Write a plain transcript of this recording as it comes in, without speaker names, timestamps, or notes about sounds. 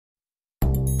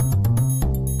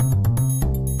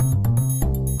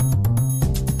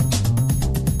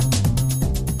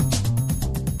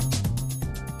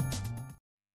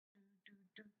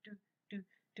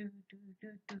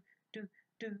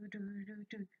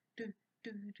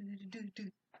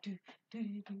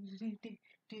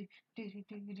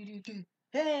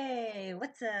Hey,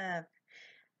 what's up?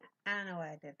 I don't know why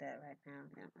I did that right now.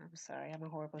 I'm sorry. I'm a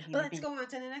horrible human being. Let's go on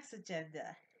to the next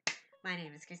agenda. My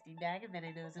name is Christine Dag, and then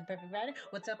I know it's Imperfect Writer.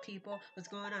 What's up, people? What's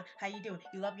going on? How you doing?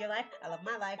 You love your life? I love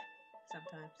my life.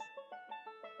 Sometimes.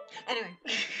 Anyway.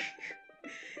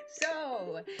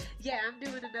 So, yeah, I'm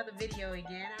doing another video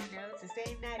again. I know it's the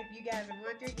same night. If you guys are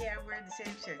wondering, yeah, I'm wearing the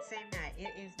same shirt. Same night.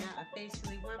 It is now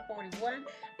officially 1:41.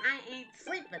 I ain't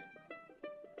sleeping.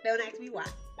 Don't ask me why.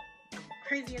 I'm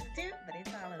crazy as a too, but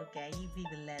it's all okay. You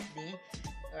people love me.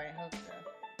 Or I hope so.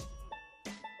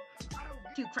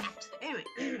 Two craps. Anyway,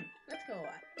 let's go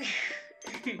on.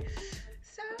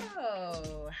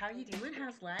 So, how you doing?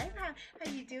 How's life?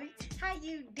 How you doing? How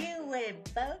you doing,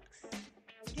 folks?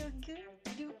 Doing good?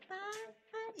 You doing fine?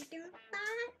 Huh? You doing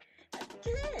fine? That's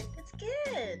good. That's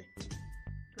good.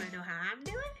 Do I know how I'm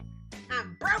doing?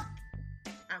 I'm broke.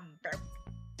 I'm broke.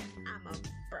 I'm a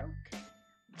broke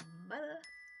mother.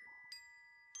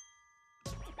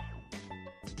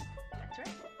 That's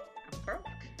right. I'm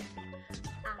broke.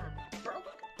 I'm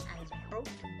broke as broke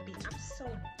can be. I'm so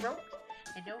broke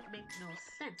it don't make no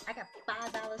sense. I got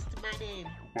 $5 to my name.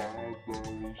 $5 to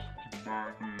my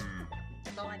name.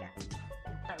 That's all I got.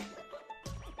 I'm broke.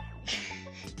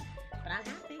 But I'm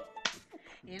happy.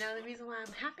 You know the reason why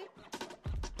I'm happy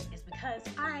is because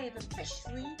I have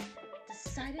officially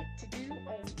decided to do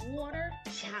a water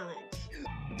challenge.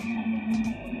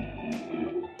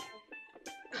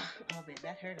 Oh man,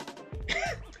 that hurt a little.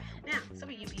 Now, some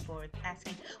of you people are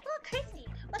asking, well, Christy,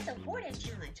 what's a water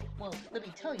challenge? Well, let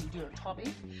me tell you, dear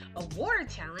Tommy, a water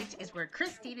challenge is where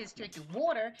Christine is drinking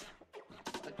water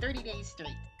for 30 days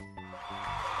straight.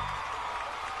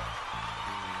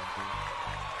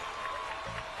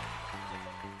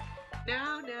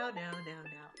 No.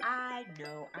 I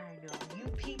know. You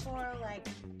people are like,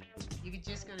 you're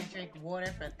just gonna drink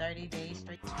water for 30 days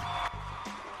straight.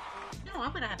 No,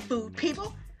 I'm gonna have food,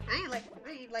 people. I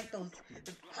ain't like those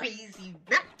crazy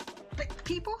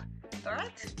people.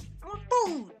 Alright? I want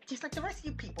food, just like the rest of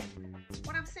you people.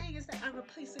 What I'm saying is that I'm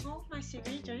replacing all of my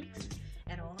sugary drinks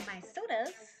and all of my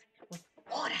sodas with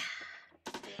water.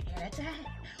 Yeah, that's right.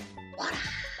 Water.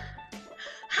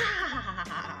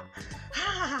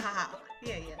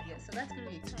 Yeah. So that's gonna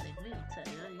be exciting, really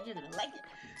exciting. You're gonna like it.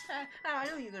 I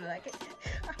know you're gonna like it.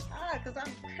 Cause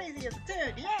I'm crazy as a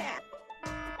turd. Yeah.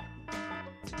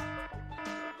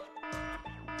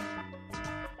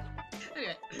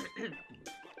 Anyway,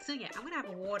 so yeah, I'm gonna have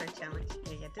a water challenge.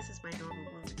 Yeah, this is my normal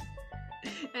mood.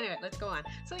 Anyway, let's go on.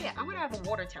 So yeah, I'm gonna have a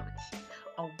water challenge.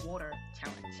 A water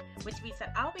challenge, which means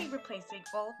that I'll be replacing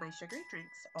all of my sugary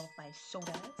drinks, all of my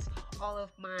sodas, all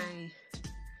of my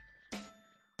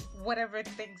whatever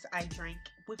things I drink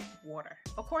with water.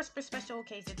 Of course, for special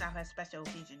occasions, I'll have special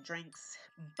occasion drinks,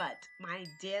 but my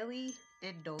daily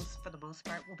dose, for the most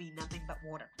part, will be nothing but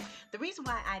water. The reason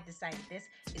why I decided this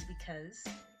is because,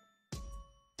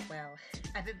 well,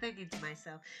 I've been thinking to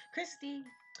myself, Christine,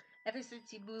 ever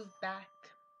since you moved back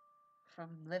from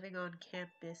living on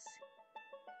campus,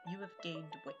 you have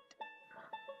gained weight.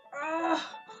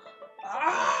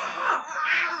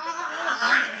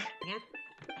 Again,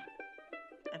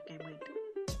 I've gained weight.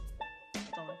 That's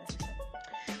all I got to say.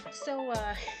 So,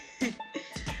 I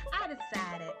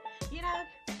decided, you know,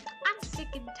 I'm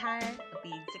sick and tired of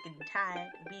being sick and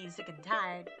tired of being sick and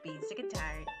tired of being sick and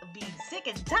tired of being sick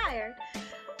and tired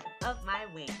of my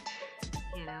weight,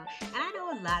 you know. And I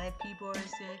know a lot of people are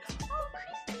saying, oh,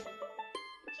 Christy,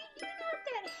 you're not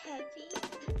that heavy.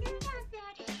 You're not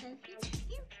that heavy.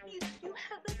 You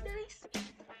have a nice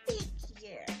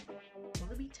figure. Well,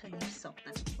 let me tell you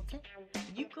something, okay?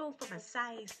 When you go from a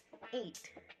size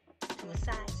 8 to a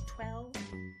size 12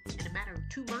 in a matter of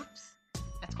 2 months,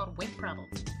 that's called a weight problem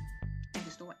in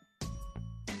the store.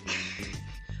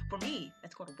 For me,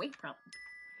 that's called a weight problem.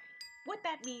 What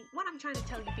that means, what I'm trying to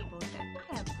tell you people is that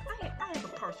I have a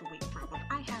partial weight problem.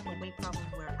 I have a weight problem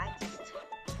where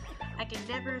I can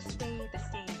never stay the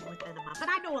same within a month. But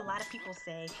I know a lot of people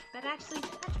say that actually,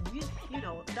 that's really, you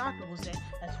know, the doctor will say,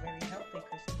 that's very healthy,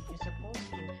 Christine. You're supposed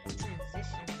to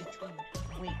transition between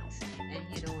weights. And,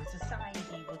 you know,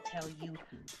 society will tell you,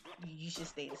 you should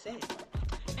stay the same.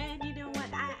 And you know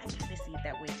what, I kind of see it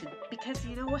that way too. Because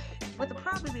you know what the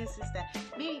problem is that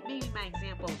maybe my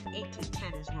example of 8 to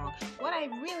 10 is wrong. What I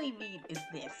really mean is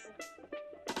this.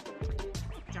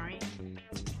 During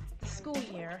the school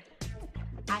year,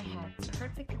 I had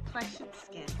perfect complexion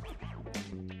skin.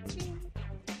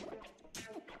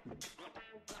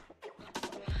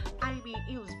 I mean,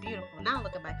 it was beautiful. Now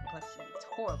look at my complexion. It's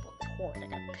horrible. It's horrid. I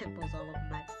got pimples all over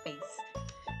my face.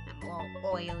 And all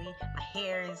oily. My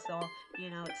hair is all,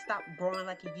 it stopped growing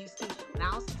like it used to. When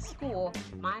I was in school,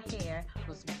 my hair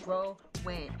was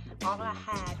growing. All I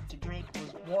had to drink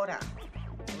was water.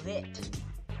 That was it.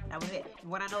 That was it. You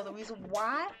want to know the reason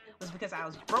why? It was because I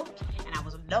was broke and I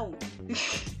was alone.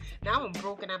 Now I'm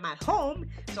broke and I'm at home,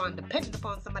 so I'm dependent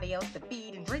upon somebody else to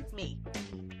feed and drink me.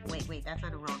 Wait, that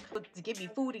sounded wrong. To give me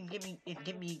food and give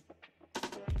me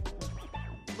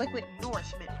liquid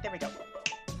nourishment. There we go.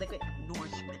 Liquid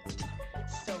nourishment.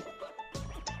 So,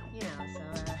 I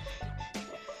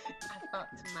thought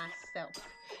to myself,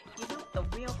 the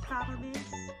real problem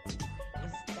is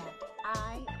that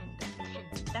I am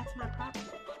dependent. That's my problem.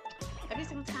 Every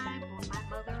single time, or my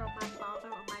mother, or my father,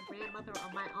 or my grandmother,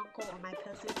 or my uncle, or my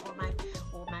cousin, or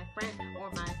my friend, or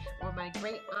my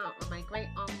great aunt, or my great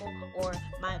uncle, or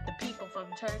the people from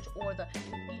church, or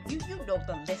you know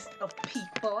the list of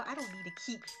people. I don't need to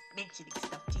keep mentioning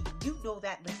stuff to you. You know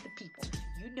that list of people.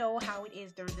 You know how it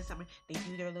is during the summer. They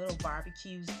do their little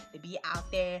barbecues. They be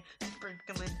out there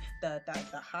sprinkling the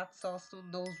hot sauce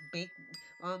on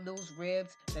those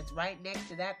ribs. That's right next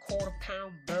to that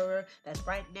quarter-pound burger. That's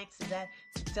right next to that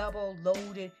double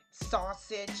loaded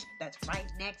sausage. That's right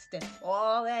next to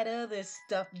all that other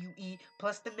stuff you eat,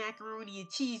 plus the macaroni and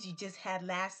cheese you just had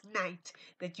last night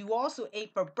that you also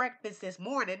ate for breakfast this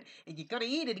morning, and you're gonna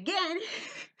eat it again.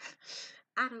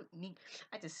 I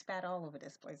just spat all over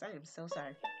this place. I am so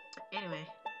sorry. Anyway,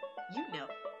 you know,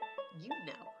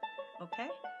 okay?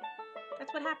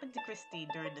 That's what happened to Christine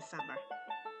during the summer.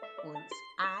 Once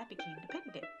I became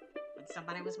dependent. When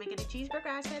somebody was making a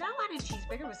cheeseburger, I said, I want a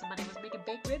cheeseburger. When somebody was making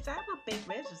baked ribs, I want baked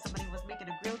ribs. When somebody was making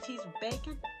a grilled cheese with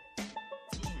bacon,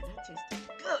 man, that tasted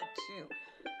good too.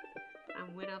 I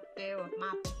went up there with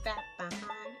my fat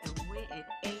behind and went and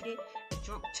ate it and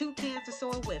drunk 2 cans of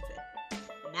soda with it.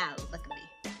 Now look at me.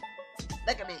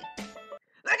 Look at me.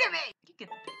 Look at me. You get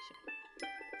the picture.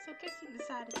 So Christine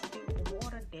decided to do a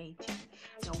water day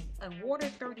challenge. A water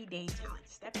 30-day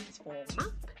challenge. That means for a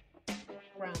month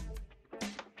from,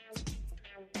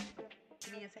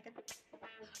 give me a second,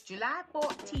 July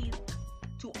 14th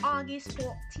to August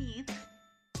 14th,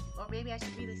 or maybe I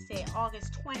should really say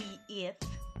August 20th,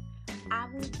 I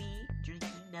will be drinking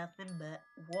nothing but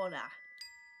water.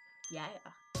 Yeah,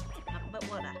 nothing but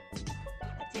water.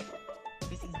 That's it.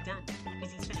 Chrissy's done.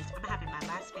 Chrissy's finished. I'm having my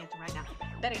last Fanta right now.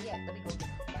 Better yet, let me go get it.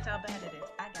 That's how bad it is.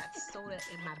 I got soda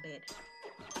in my bed.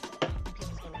 You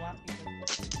people's gonna watch me drink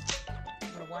it.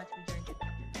 You're gonna watch me drink it.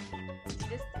 See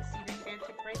this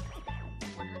Fanta break?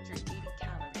 180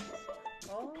 calories.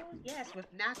 Oh yes, with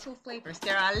natural flavors.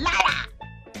 There are a lot.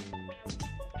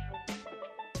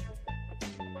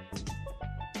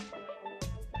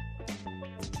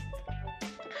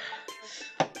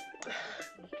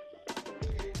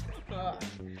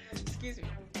 Excuse me.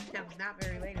 That was not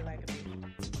very ladylike of me.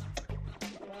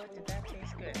 But did that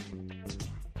taste good?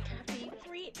 Caffeine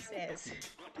free, it says.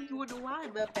 You wonder why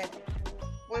I'm up at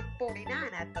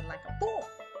 149 after like a fool.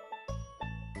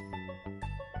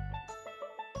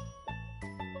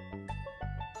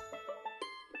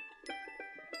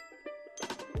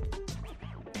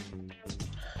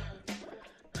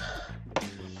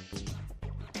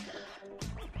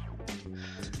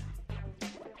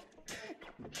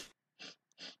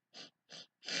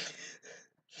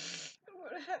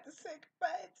 To say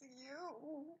goodbye to you.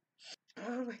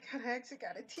 Oh my god, I actually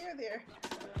got a tear there.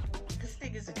 This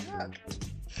thing is a drug.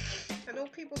 I know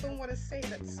people don't want to say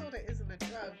that soda isn't a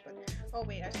drug, but oh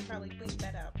wait, I should probably bleep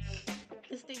that out.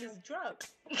 This thing is a drug.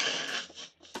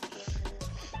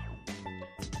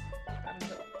 I don't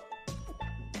know.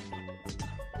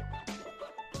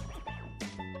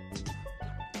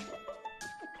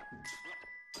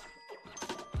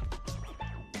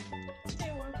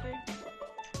 Say one thing.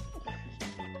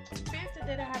 Fanta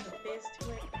didn't have a fizz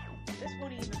to it. This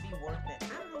wouldn't even be worth it. I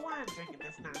don't know why I'm drinking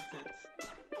this nonsense.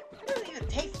 It doesn't even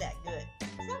taste that good.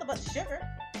 It's not about sugar.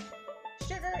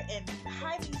 Sugar and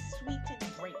highly sweetened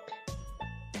grape.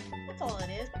 That's all it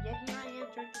is. But yet here I am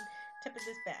drinking, tipping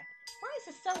this back. Why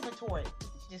is it celebratory?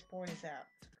 Let's just pour this out.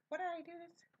 Why did I do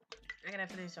this? I gotta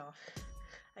finish off.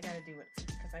 I gotta do it.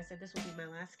 Because I said this will be my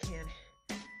last can.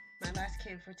 My last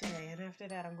can for today. And after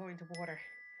that, I'm going to water.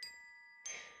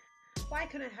 Why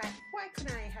couldn't I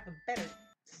have a better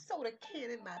soda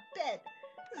can in my bed?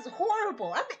 This is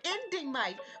horrible. I'm ending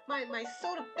my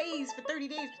soda phase for 30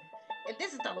 days. And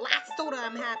this is the last soda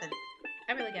I'm having.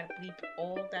 I really gotta bleep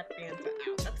all that Fanta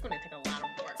out. That's gonna take a lot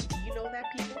of work. Do you know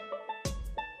that, people?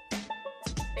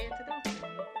 Fanta, don't sue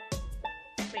me.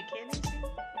 Wait, can they sue me? I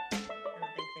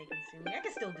don't think they can sue me. I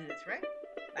can still do this, right?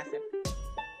 Last sip.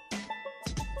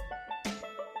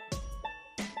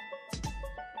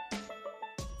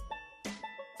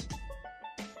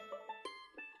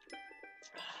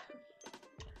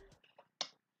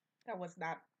 That was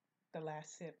not the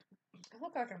last sip. I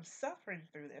look like I'm suffering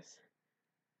through this.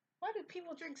 Why do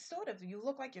people drink soda? You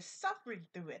look like you're suffering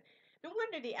through it. No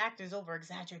wonder the actors over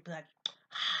exaggerate, be like,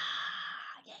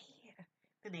 ah, yeah.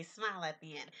 Then they smile at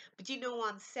the end. But you know,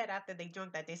 on set after they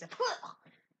drunk that, they said,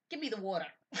 give me the water.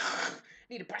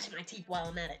 Need to brush my teeth while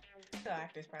I'm at it. The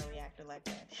actors probably acted like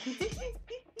that.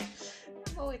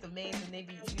 I'm always amazed when they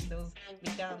be eating those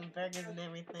McDonald's burgers and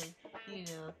everything. You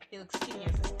know, he looks skinny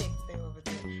as a stick there over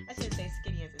there. I shouldn't say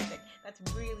skinny as a stick. That's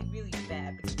really, really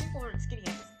bad because people aren't skinny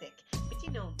as a stick. But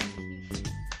you know,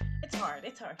 it's hard.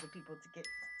 It's hard for people to get,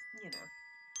 you know.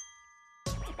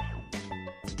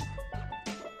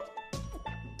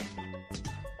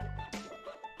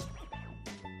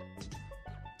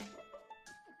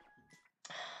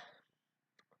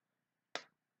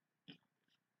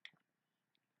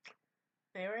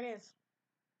 There it is.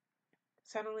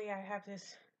 Suddenly I have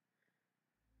this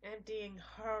emptying,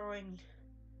 harrowing,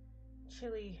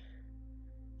 chilly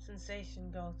sensation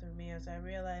go through me as I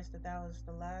realized that that was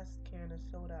the last can of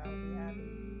soda I'll be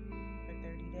having for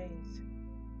 30 days.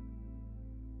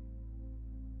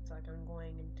 It's like I'm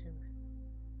going into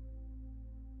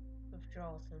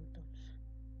withdrawal symptoms.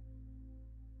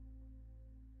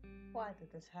 Why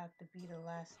did this have to be the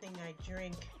last thing I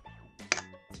drink?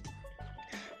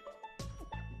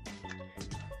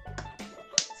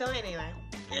 So anyway,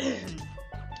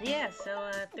 yeah,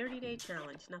 so 30-day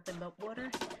challenge, nothing but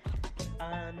water.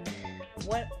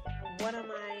 What am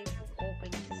I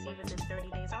hoping to see within 30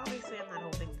 days? Obviously, I'm not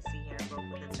hoping to see hair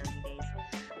growth within 30 days.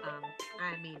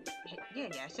 I mean, yeah,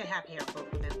 I should have hair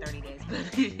growth within 30 days,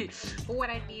 but what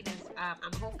I mean is,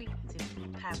 I'm hoping to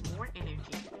have more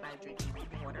energy by drinking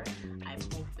water. I'm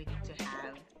hoping to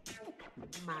have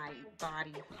my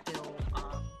body feel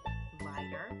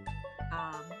lighter.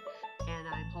 And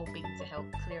I'm hoping to help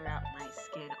clear out my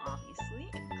skin, obviously,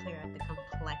 and clear out the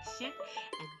complexion,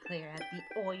 and clear out the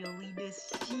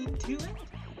oiliness sheen to it,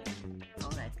 all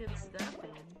that good stuff,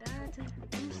 and to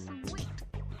lose some weight.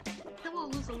 You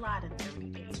won't lose a lot in 30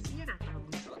 days. You're not going to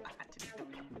lose a lot in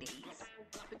 30 days,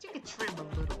 but you could trim a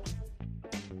little.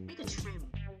 You could trim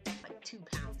like 2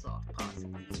 pounds off,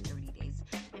 possibly, in 30 days.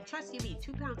 And trust you me,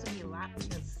 2 pounds will be a lot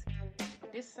because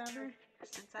this summer,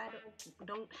 since I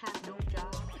don't have no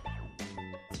job,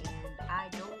 and I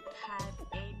don't have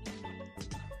any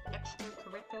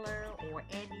extracurricular or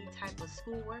any type of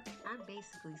schoolwork, I'm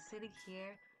basically sitting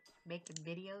here making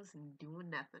videos and doing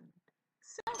nothing.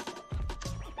 So,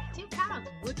 2 pounds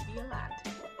would be a lot.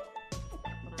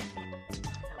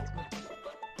 That was good.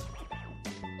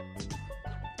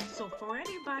 So for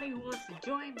anybody who wants to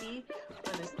join me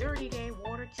for this 30-day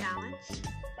water challenge,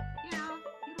 you know,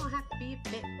 you don't have to be a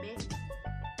Fitbit.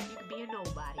 You can be a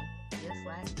nobody, just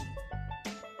like me.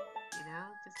 You know,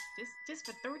 just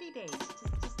for 30 days,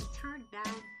 just to turn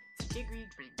down sugary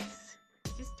drinks.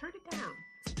 Just turn it down.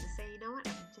 Just say, you know what,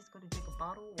 I'm just going to drink a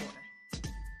bottle of water.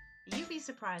 You'd be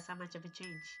surprised how much of a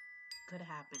change could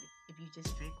happen if you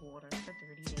just drink water for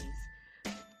 30 days.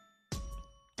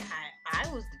 I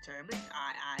was determined.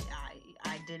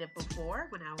 I did it before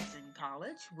when I was in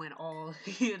college, when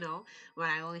when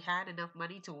I only had enough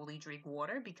money to only drink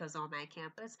water because on my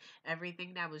campus,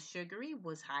 everything that was sugary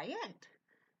was high end.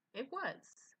 It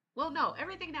was. Well, no,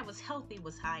 everything that was healthy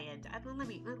was high end. Let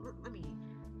me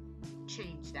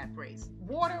change that phrase.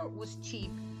 Water was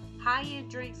cheap. High end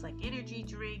drinks like energy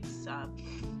drinks,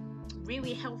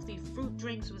 really healthy fruit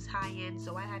drinks was high end.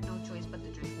 So I had no choice but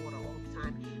to drink water all the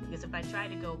time. Because if I tried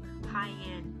to go high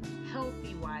end,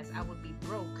 healthy wise, I would be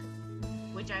broke.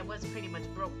 Which I was pretty much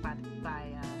broke by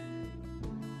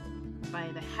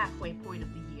the halfway point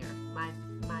of the year. My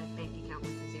bank account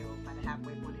went to zero by the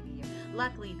halfway point of the year.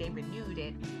 Luckily, they renewed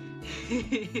it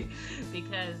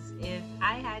because if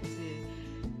I had to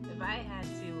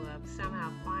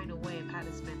somehow find a way of how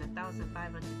to spend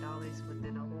 $1,500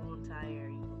 within a whole entire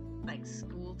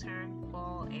school term,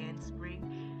 fall and spring,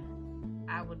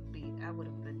 I would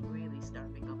have been really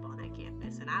starving up on that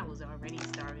campus, and I was already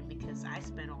starving because I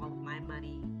spent all of my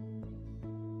money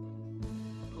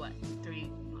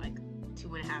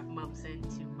 2.5 months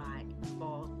into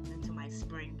my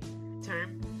spring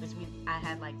term, which means I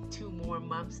had 2 more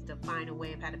months to find a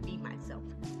way of how to feed myself,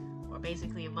 or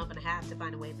basically a month and a half to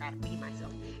find a way of how to feed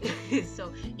myself.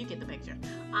 So you get the picture.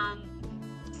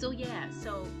 So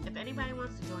if anybody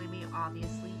wants to join me,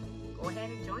 obviously go ahead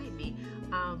and join me.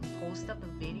 Post up a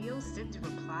video, send a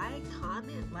reply,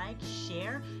 comment, like,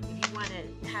 share. If you want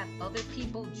to have other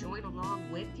people join along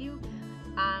with you,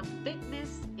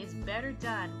 fitness is better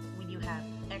done when you have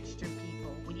extra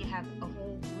people, when you have a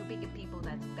whole grouping of people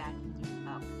that's backing you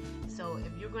up. So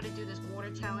if you're going to do this water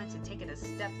challenge and take it a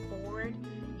step forward,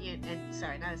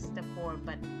 sorry, not a step forward,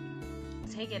 but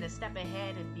take it a step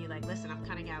ahead and be like, listen, I'm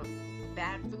cutting out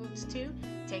bad foods too.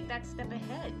 Take that step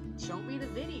ahead. Show me the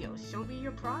video. Show me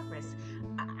your progress.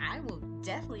 I will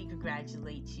definitely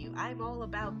congratulate you. I'm all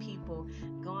about people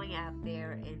going out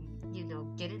there and,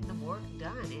 getting the work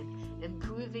done and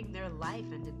improving their life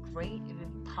in a great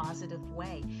and positive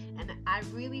way. And I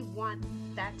really want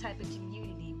that type of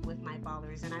community with my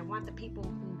followers, and I want the people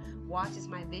who watches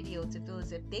my video to feel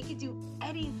as if they could do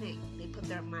anything they put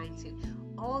their mind to.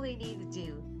 All they need to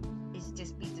do is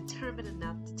just be determined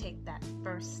enough to take that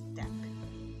first step.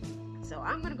 So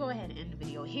I'm going to go ahead and end the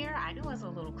video here. I know I was a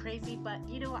little crazy, but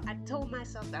I told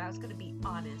myself that I was going to be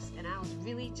honest, and I was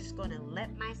really just going to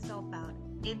let myself out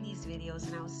in these videos,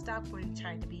 and I was stop going to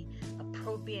try to be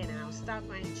appropriate, and I was stop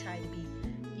going to try to be,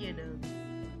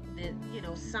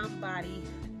 somebody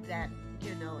that,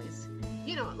 is,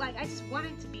 like I just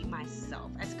wanted to be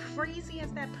myself. As crazy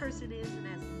as that person is, and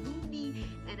as loony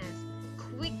and as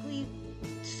quickly,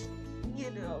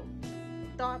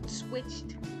 thought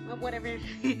switched or whatever.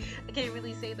 I can't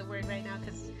really say the word right now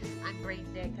because I'm brain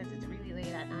dead because it's really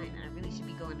late at night and I really should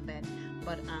be going to bed.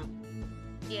 But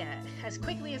yeah, as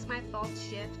quickly as my thoughts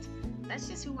shift, that's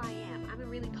just who I am. I'm a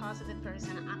really positive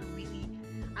person. I'm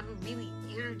a really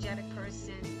energetic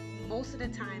person. Most of the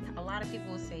time, a lot of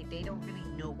people will say they don't really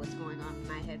know what's going on in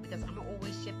my head because I'm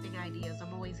always shifting ideas.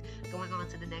 I'm always going on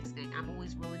to the next thing. I'm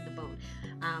always rolling the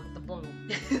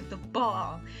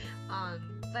ball.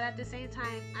 But at the same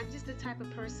time, I'm just the type of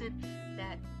person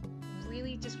that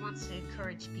really just wants to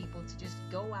encourage people to just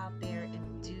go out there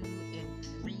and do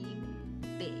and dream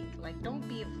big. Like, don't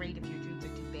be afraid if your dreams are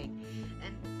too big.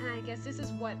 And I guess this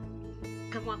is what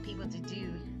I want people to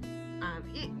do.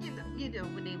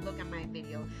 When they look at my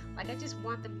video, like I just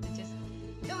want them to just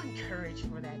feel encouraged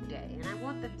for that day, and I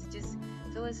want them to just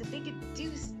feel as if they could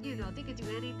do, they could do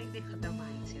anything they put their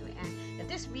mind to. And if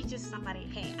this reaches somebody,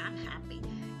 hey, I'm happy,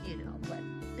 But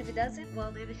if it doesn't,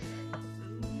 well then,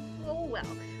 oh well.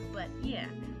 But yeah,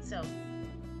 so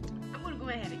I'm gonna go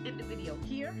ahead and end the video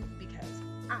here because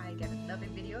I got another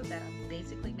video that I'm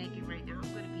basically making right now.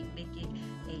 I'm gonna be making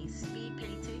a speed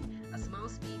painting, a small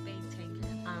speed painting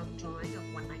drawing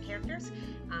of one of my characters.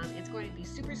 It's going to be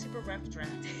super rough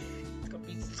draft. It's going to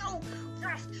be so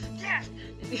rough draft.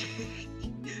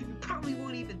 You probably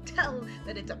won't even tell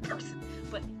that it's a person.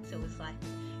 But so it's like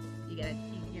you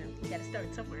gotta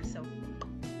start somewhere. So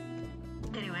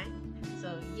anyway,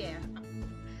 so yeah,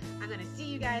 I'm gonna see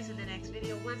you guys in the next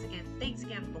video. Once again, thanks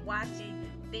again for watching.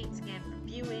 Thanks again for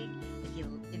viewing.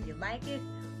 If you like it,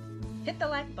 hit the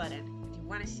like button. If you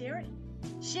want to share it,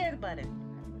 share the button.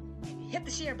 Hit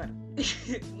the share button. If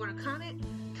you want to comment,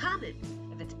 comment.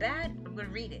 If it's bad, I'm going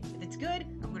to read it. If it's good,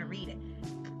 I'm going to read it.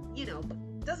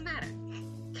 But doesn't matter.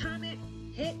 Comment,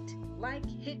 hit like,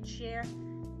 hit share,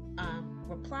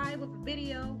 reply with a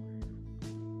video,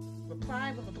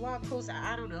 reply with a blog post,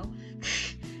 I don't know.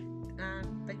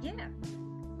 But yeah,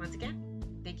 once again,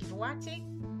 thank you for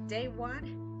watching. Day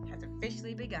 1 has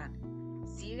officially begun.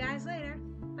 See you guys later.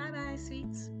 Bye-bye,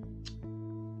 sweets.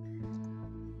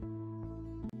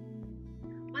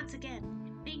 Once again,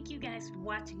 thank you guys for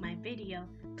watching my video.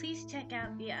 Please check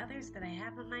out the others that I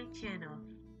have on my channel.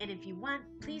 And if you want,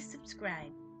 please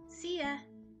subscribe. See ya!